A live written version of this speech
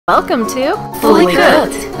Welcome to Fully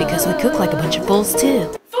Cooked, because we cook like a bunch of fools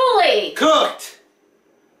too. Fully Cooked!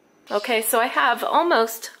 Okay, so I have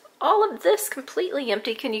almost all of this completely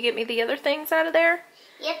empty. Can you get me the other things out of there?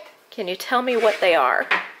 Yep. Can you tell me what they are?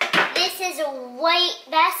 This is a white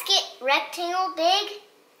basket, rectangle big.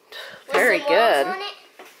 Very with some good. walls on it.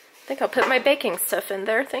 I think I'll put my baking stuff in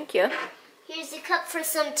there. Thank you. Here's a cup for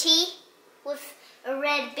some tea with a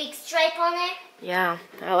red big stripe on there. Yeah,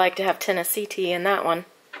 I like to have Tennessee tea in that one.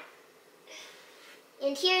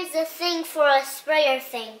 And here's a thing for a sprayer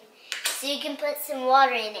thing, so you can put some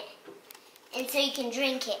water in it, and so you can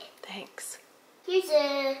drink it. Thanks. Here's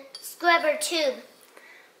a scrubber tube.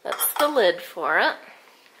 That's the lid for it.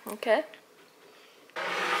 Okay.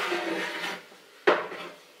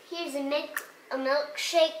 Here's a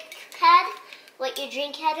milkshake pad, what you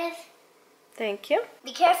drink out of. Thank you.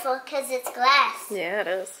 Be careful, because it's glass. Yeah, it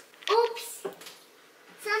is. Oops!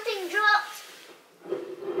 Something dropped.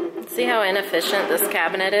 See how inefficient this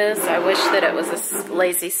cabinet is? I wish that it was a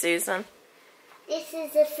lazy Susan. This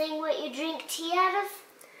is the thing what you drink tea out of.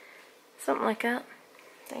 Something like that.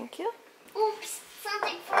 Thank you. Oops,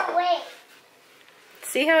 something fell away.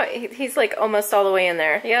 See how he's like almost all the way in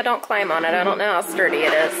there. Yeah, don't climb on it. I don't know how sturdy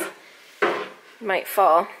it is. You might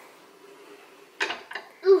fall.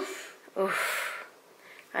 Oof. Oof.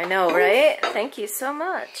 I know, right? Thank you so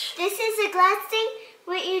much. This is a glass thing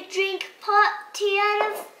what you drink pot tea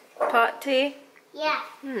out of. Pot tea? Yeah.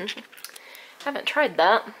 Haven't tried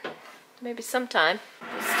that. Maybe sometime.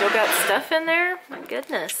 Still got stuff in there? My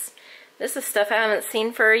goodness. This is stuff I haven't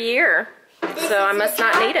seen for a year. So I must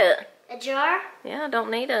not need it. A jar? Yeah,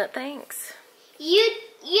 don't need it. Thanks. You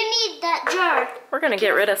need that jar. We're gonna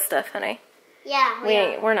get rid of stuff, honey. Yeah,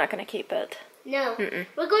 We're not gonna keep it. No.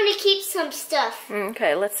 We're going to keep some stuff.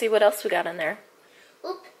 Okay, let's see what else we got in there.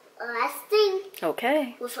 Oop, a last thing.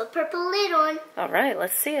 Okay. With a purple lid on. Alright,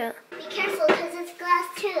 let's see it. Be careful because it's glass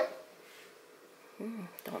too.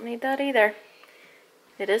 Don't need that either.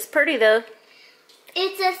 It is pretty though.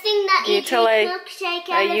 It's a thing that you drink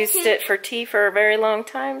milkshake out of. I used it for tea for a very long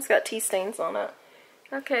time. It's got tea stains on it.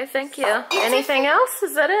 Okay, thank you. Anything else?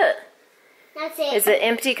 Is that it? That's it. Is it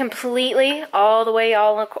empty completely? All the way,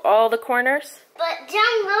 all the corners? But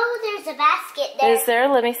down low, there's a basket there. Is there?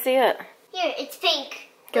 Let me see it. Here, it's pink.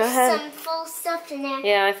 Go ahead. Some full stuff in there.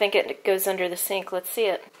 Yeah, I think it goes under the sink. Let's see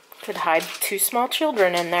it. Could hide 2 small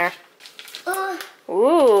children in there.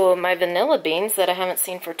 Ooh, my vanilla beans that I haven't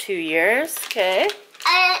seen for 2 years. Okay.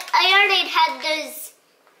 I already had those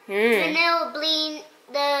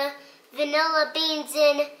vanilla beans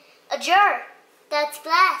in a jar. That's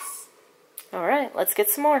glass. Alright, let's get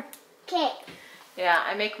some more. Okay. Yeah,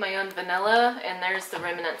 I make my own vanilla, and there's the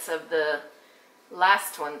remnants of the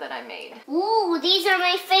last one that I made. Ooh, these are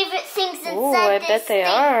my favorite things inside Ooh, I this bet they thing.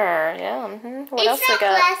 are. Yeah. What else I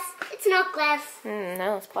got? Glass. It's not glass.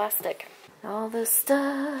 No, it's plastic. All the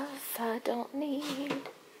stuff I don't need.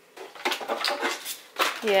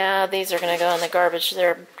 Yeah, these are gonna go in the garbage.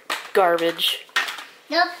 They're garbage.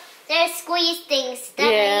 Nope, they're squeeze things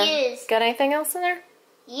that we use. Got anything else in there?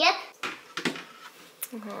 Yep.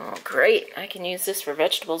 Oh, great. I can use this for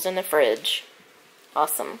vegetables in the fridge.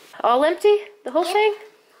 Awesome. All empty? The whole thing?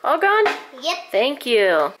 All gone? Yep. Thank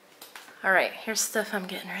you. Alright, here's stuff I'm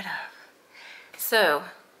getting rid of. So,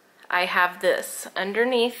 I have this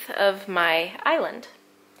underneath of my island.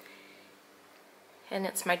 And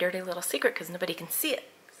it's my dirty little secret because nobody can see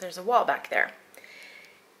it. There's a wall back there.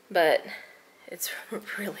 But it's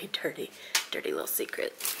really dirty. Dirty little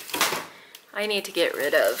secret. I need to get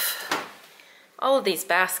rid of all of these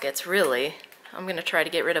baskets, really. I'm going to try to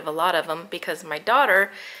get rid of a lot of them because my daughter,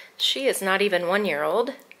 she is not even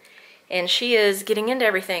 1-year-old. And she is getting into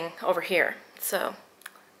everything over here. So,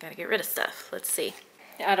 gotta get rid of stuff. Let's see.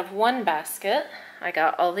 Out of one basket, I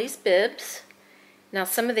got all these bibs. Now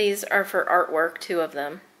some of these are for artwork, 2 of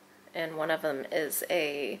them. And one of them is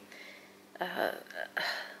a,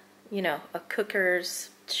 you know, a cooker's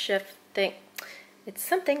chef thing. It's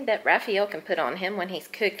something that Raphael can put on him when he's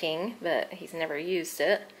cooking, but he's never used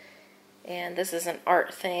it. And this is an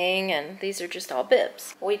art thing, and these are just all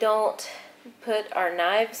bibs. We don't put our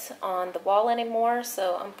knives on the wall anymore,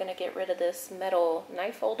 so I'm gonna get rid of this metal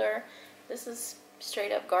knife holder. This is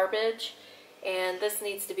straight up garbage, and this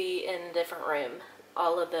needs to be in a different room.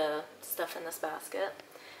 All of the stuff in this basket.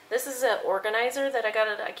 This is an organizer that I got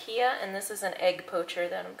at IKEA, and this is an egg poacher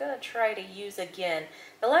that I'm gonna try to use again.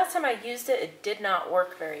 The last time I used it, it did not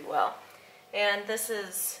work very well. And this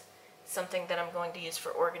is something that I'm going to use for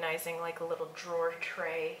organizing, like a little drawer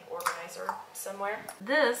tray organizer somewhere.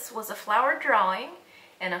 This was a flower drawing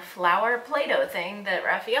and a flower Play-Doh thing that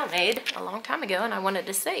Raphael made a long time ago and I wanted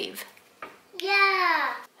to save.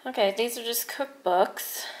 Yeah. Okay, these are just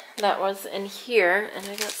cookbooks that was in here, and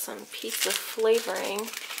I got some piece of flavoring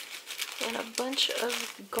and a bunch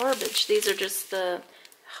of garbage. These are just the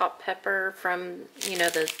hot pepper from, you know,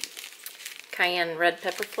 the cayenne red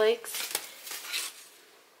pepper flakes.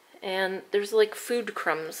 And there's like food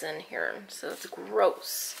crumbs in here, so it's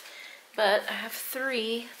gross. But I have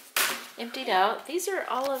 3 emptied out. These are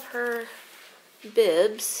all of her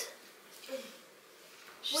bibs.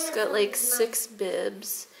 She's got like 6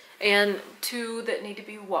 bibs and 2 that need to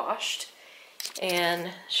be washed.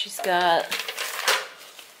 And she's got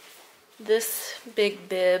this big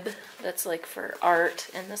bib that's like for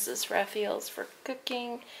art, and this is Raphael's for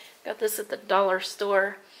cooking. Got this at the dollar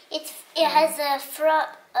store. It has a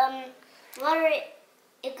water.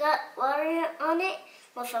 It got water on it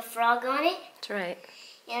with a frog on it. That's right.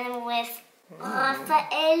 And with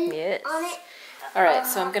Raphael Yes. on it. All right,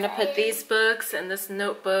 so I'm gonna put these books and this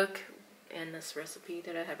notebook and this recipe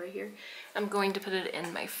that I have right here. I'm going to put it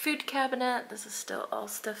in my food cabinet. This is still all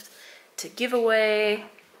stuff to give away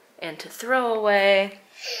and to throw away,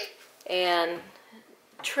 and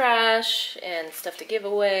trash and stuff to give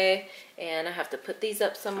away, and I have to put these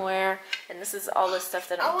up somewhere, and this is all the stuff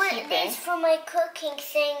that I'm keeping. I want these for my cooking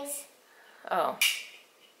things. Oh.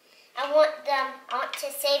 I want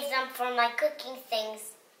to save them for my cooking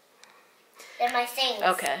things. They're my things.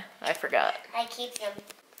 Okay, I forgot. I keep them.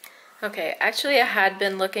 Okay, actually I had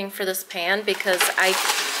been looking for this pan because I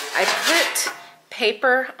put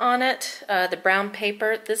paper on it, the brown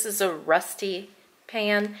paper. This is a rusty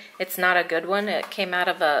pan. It's not a good one. It came out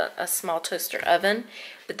of a small toaster oven.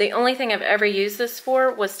 But the only thing I've ever used this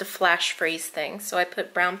for was to flash freeze things. So I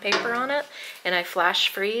put brown paper on it and I flash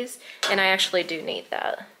freeze, and I actually do need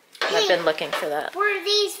that. Hey, I've been looking for that. What are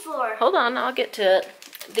these for? Hold on, I'll get to it.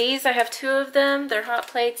 These, I have 2 of them. They're hot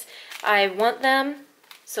plates. I want them,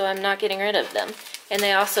 so I'm not getting rid of them. And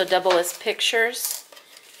they also double as pictures,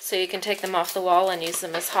 so you can take them off the wall and use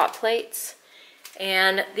them as hot plates.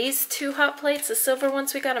 And these 2 hot plates, the silver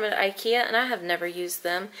ones, we got them at IKEA, and I have never used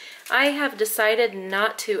them. I have decided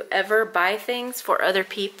not to ever buy things for other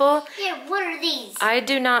people. Yeah, what are these? I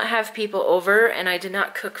do not have people over, and I do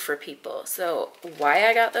not cook for people. So why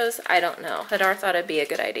I got those, I don't know. Hadar thought it'd be a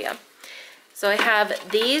good idea. So I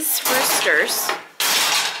have these roosters.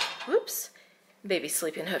 Whoops. Baby's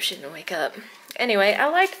sleeping, hope she didn't wake up. Anyway, I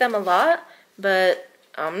like them a lot, but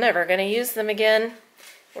I'm never gonna use them again.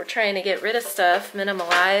 We're trying to get rid of stuff,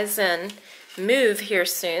 minimalize, and move here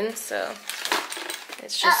soon, so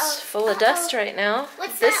it's just full of dust right now.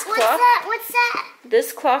 What's that? What's that?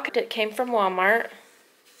 This clock that came from Walmart.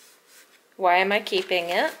 Why am I keeping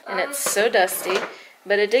it? And it's so dusty,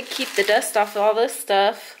 but it did keep the dust off all this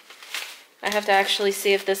stuff. I have to actually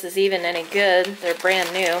see if this is even any good. They're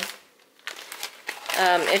brand new.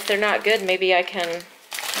 If they're not good, maybe I can...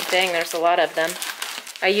 Dang, there's a lot of them.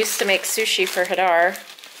 I used to make sushi for Hadar.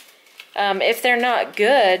 If they're not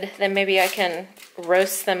good, then maybe I can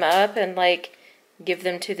roast them up and like give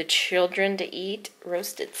them to the children to eat.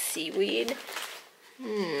 Roasted seaweed.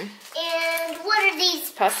 And what are these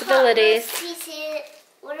possibilities?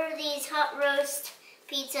 What are these hot roast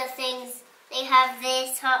pizza things? They have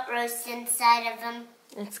this hot roast inside of them.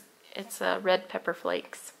 It's red pepper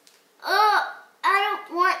flakes. Oh, I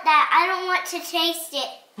don't want that. I don't want to taste it.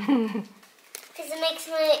 Because it makes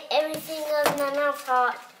everything of my mouth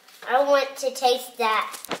hot. I want to taste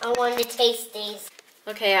that. I want to taste these.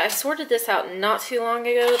 Okay, I sorted this out not too long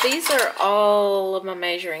ago. These are all of my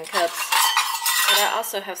measuring cups. But I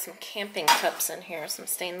also have some camping cups in here, some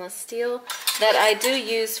stainless steel, that I do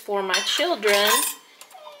use for my children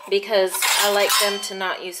because I like them to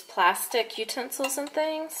not use plastic utensils and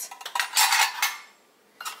things.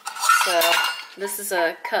 So this is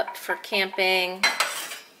a cup for camping,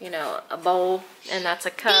 you know, a bowl, and that's a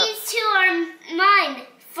cup. These 2 are mine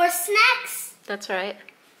for snacks. That's right.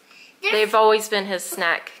 They've always been his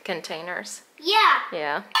snack containers. Yeah.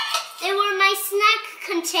 Yeah. They were my snack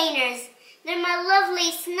containers. They're my lovely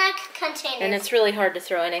snack containers. And it's really hard to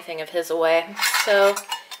throw anything of his away. So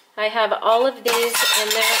I have all of these,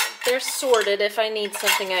 and they're sorted. If I need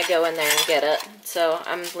something, I go in there and get it. So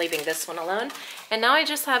I'm leaving this one alone. And now I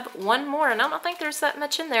just have 1 more, and I don't think there's that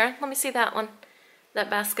much in there. Let me see that one, that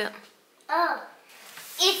basket. Oh,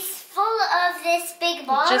 it's full of this big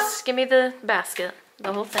bottle? Just give me the basket,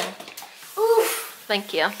 the whole thing. Oof.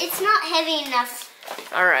 Thank you. It's not heavy enough.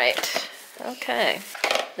 All right. Okay.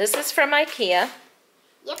 This is from IKEA.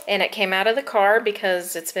 Yep. And it came out of the car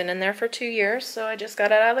because it's been in there for 2 years, so I just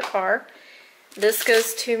got it out of the car. This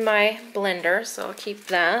goes to my blender, so I'll keep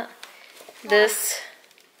that. This,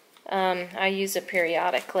 I use it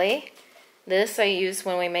periodically. This I use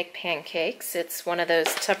when we make pancakes. It's one of those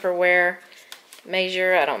Tupperware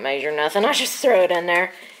measure. I don't measure nothing. I just throw it in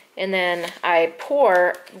there. And then I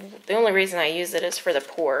pour. The only reason I use it is for the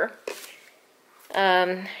pour.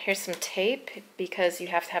 Here's some tape because you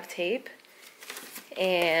have to have tape.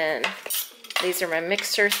 And these are my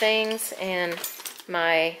mixer things and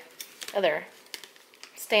my other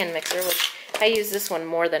stand mixer, which I use this one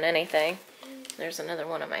more than anything. There's another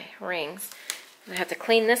one of my rings. I have to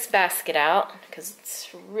clean this basket out because it's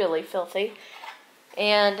really filthy.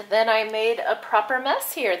 And then I made a proper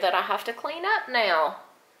mess here that I have to clean up now.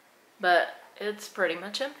 But it's pretty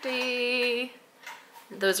much empty.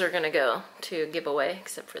 Those are going to go to giveaway,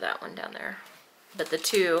 except for that one down there. But the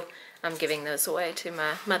two, I'm giving those away to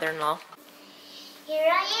my mother-in-law. Here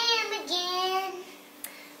I am again.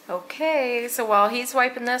 Okay, so while he's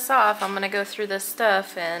wiping this off, I'm going to go through this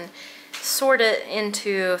stuff and sort it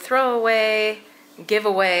into throwaway,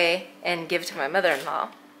 giveaway, and give to my mother-in-law.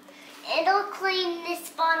 And I'll clean this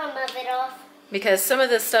bottom of it off. Because some of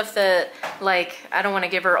the stuff that, like, I don't want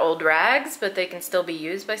to give her old rags, but they can still be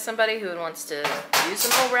used by somebody who wants to use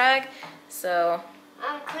an old rag. So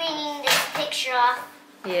I'm cleaning this picture off.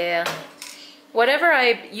 yeah. Whatever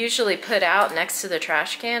I usually put out next to the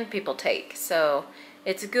trash can, people take. So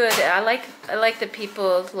it's good. I like that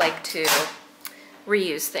people like to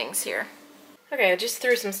reuse things here. Okay, I just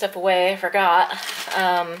threw some stuff away. I forgot.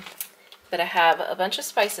 But I have a bunch of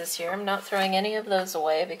spices here. I'm not throwing any of those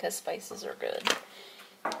away because spices are good.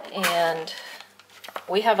 And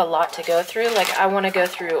we have a lot to go through. Like, I want to go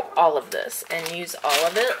through all of this and use all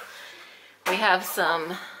of it. We have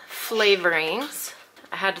some flavorings.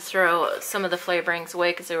 I had to throw some of the flavorings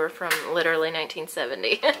away because they were from literally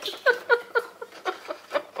 1970.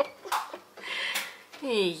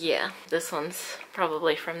 Yeah, this one's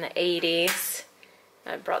probably from the 80s.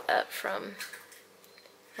 I brought that from...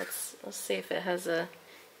 Let's see if it has a...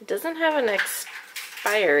 It doesn't have an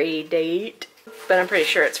expiry date, but I'm pretty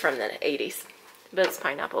sure it's from the 80s. But it's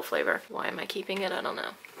pineapple flavor. Why am I keeping it? I don't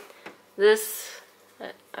know. This,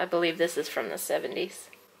 I believe this is from the 70s.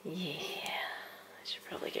 Yeah, I should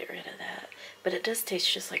probably get rid of that. But it does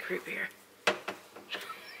taste just like root beer.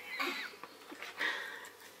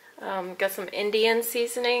 Got some Indian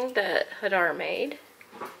seasoning that Hadar made.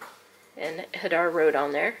 And Hadar wrote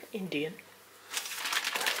on there, Indian.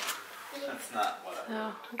 That's not what I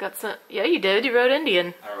wrote. Oh, got some. Yeah, you did. You wrote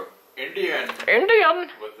Indian. I wrote Indian. Indian.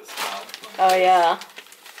 With the smile. Oh yeah.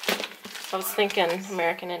 I was thinking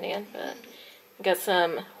American Indian, but got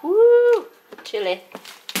some chili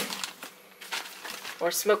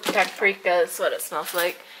or smoked paprika is what it smells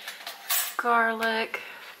like. Garlic.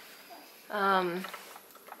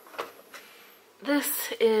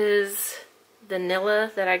 This is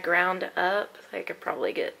vanilla that I ground up. I could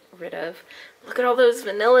probably get rid of. Look at all those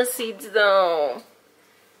vanilla seeds though.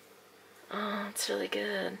 Oh, it's really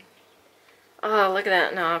good. Oh, look at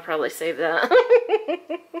that. No, I'll probably save that.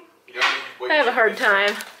 I have a hard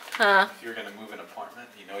time. Huh? If you're going to move an apartment,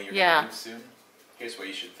 you know you're Yeah. going to move soon. Here's what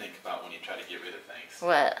you should think about when you try to get rid of things.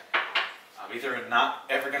 What? I'm either not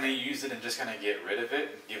ever going to use it and just going to get rid of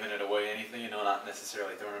it, giving it away, anything, not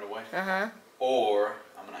necessarily throwing it away. Uh-huh. Or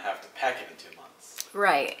I'm going to have to pack it in 2 months.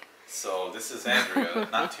 Right. So this is Andrea,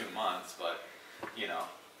 not 2 months, but,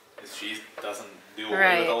 if she doesn't do away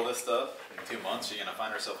Right. with all this stuff, in 2 months she's going to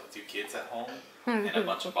find herself with 2 kids at home and a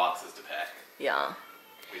bunch of boxes to pack. Yeah.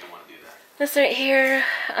 We don't want to do that. This right here,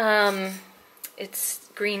 it's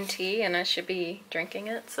green tea and I should be drinking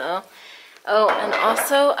it, so. Oh, and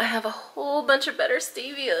also I have a whole bunch of better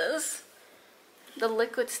stevias. The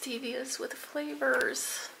liquid stevias with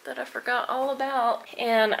flavors that I forgot all about.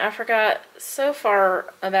 And I forgot so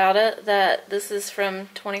far about it that this is from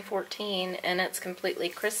 2014 and it's completely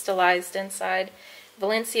crystallized inside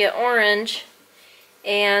Valencia orange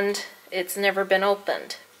and it's never been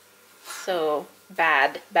opened. So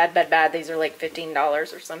bad. These are like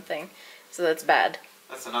 $15 or something. So that's bad.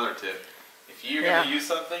 That's another tip. If you're going to use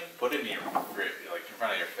something, put it in your grip, like in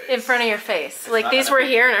front of your face. In front of your face. It's like these were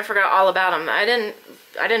here and I forgot all about them. I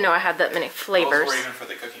didn't know I had that many flavors. Those were even for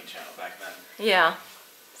the cooking channel back then. Yeah.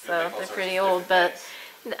 So they're pretty old, but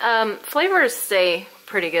flavors stay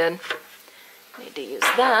pretty good. Need to use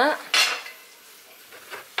that.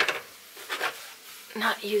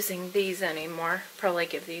 Not using these anymore. Probably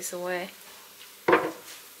give these away.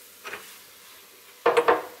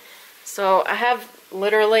 So I have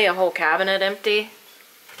literally a whole cabinet empty,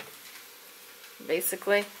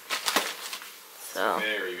 basically. So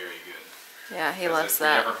Very, very good. yeah, he Because loves if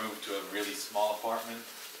that. we ever move to a really small apartment,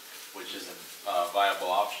 which is a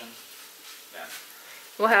viable option, then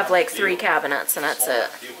We'll have like 3 cabinets and that's just won't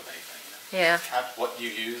it. have to deal with anything. Yeah. Have what you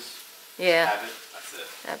use, Yeah. Have it. That's it.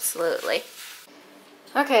 Absolutely.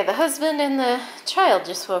 Okay, the husband and the child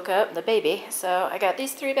just woke up, the baby. So I got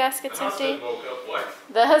these 3 baskets The empty. husband woke up what?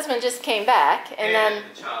 The husband just came back, and then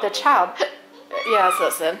the child. Yeah, that's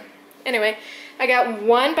what I said. Anyway, I got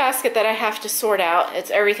 1 basket that I have to sort out.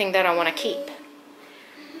 It's everything that I want to keep.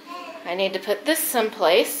 I need to put this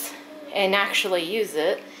someplace and actually use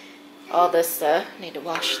it. All this stuff. I need to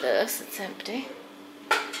wash this. It's empty.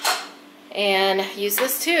 And use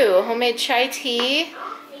this too. Homemade chai tea.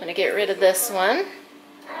 I'm going to get rid of this one.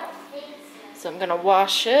 So I'm going to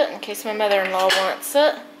wash it in case my mother-in-law wants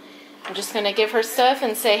it. I'm just going to give her stuff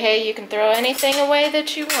and say, hey, you can throw anything away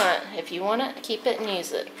that you want. If you want it, keep it and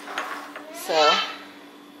use it. So,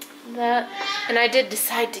 that. And I did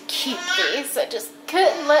decide to keep these. I just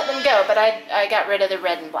couldn't let them go, but I got rid of the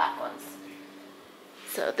red and black ones.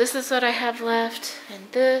 So this is what I have left,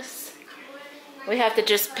 and this. We have to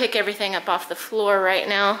just pick everything up off the floor right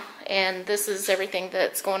now, and this is everything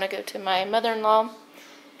that's going to go to my mother-in-law.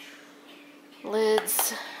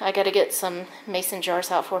 Lids. I got to get some mason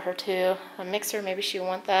jars out for her too. A mixer, maybe she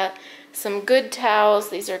want that. Some good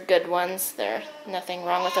towels. These are good ones. There's nothing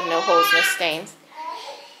wrong with them. No holes, no stains.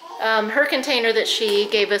 Her container that she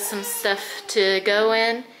gave us some stuff to go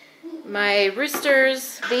in. My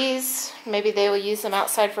roosters, these, maybe they will use them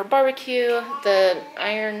outside for barbecue. The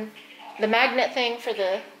magnet thing for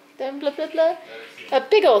the blah, blah, blah. A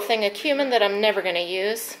big old thing of cumin that I'm never going to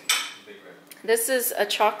use. This is a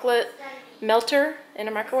chocolate melter in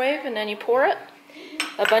a microwave, and then you pour it.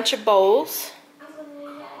 A bunch of bowls.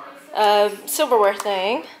 A silverware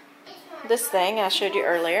thing. This thing I showed you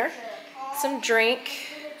earlier. Some drink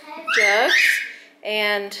jugs.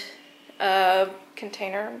 And a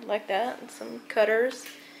container like that. And some cutters.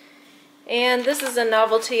 And this is a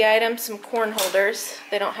novelty item. Some corn holders.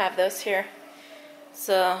 They don't have those here.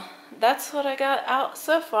 So that's what I got out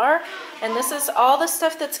so far. And this is all the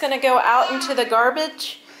stuff that's going to go out into the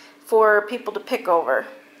garbage for people to pick over.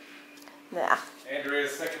 Yeah.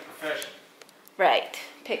 Andrea's second profession. Right,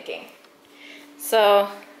 picking. So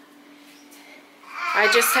I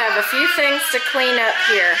just have a few things to clean up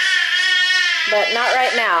here, but not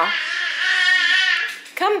right now.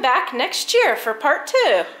 Come back next year for part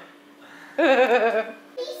 2.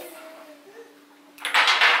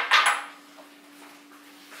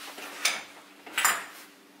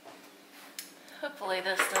 Hopefully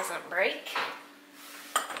this doesn't break.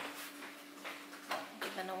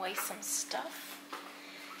 Giving away some stuff.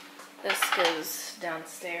 This goes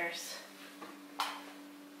downstairs.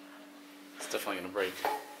 It's definitely gonna break.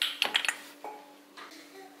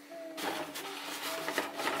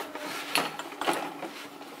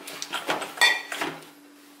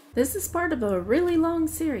 This is part of a really long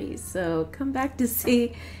series, so come back to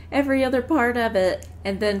see every other part of it.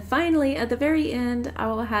 And then finally, at the very end, I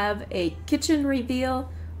will have a kitchen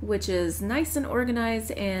reveal, which is nice and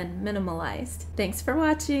organized and minimalized. Thanks for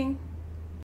watching.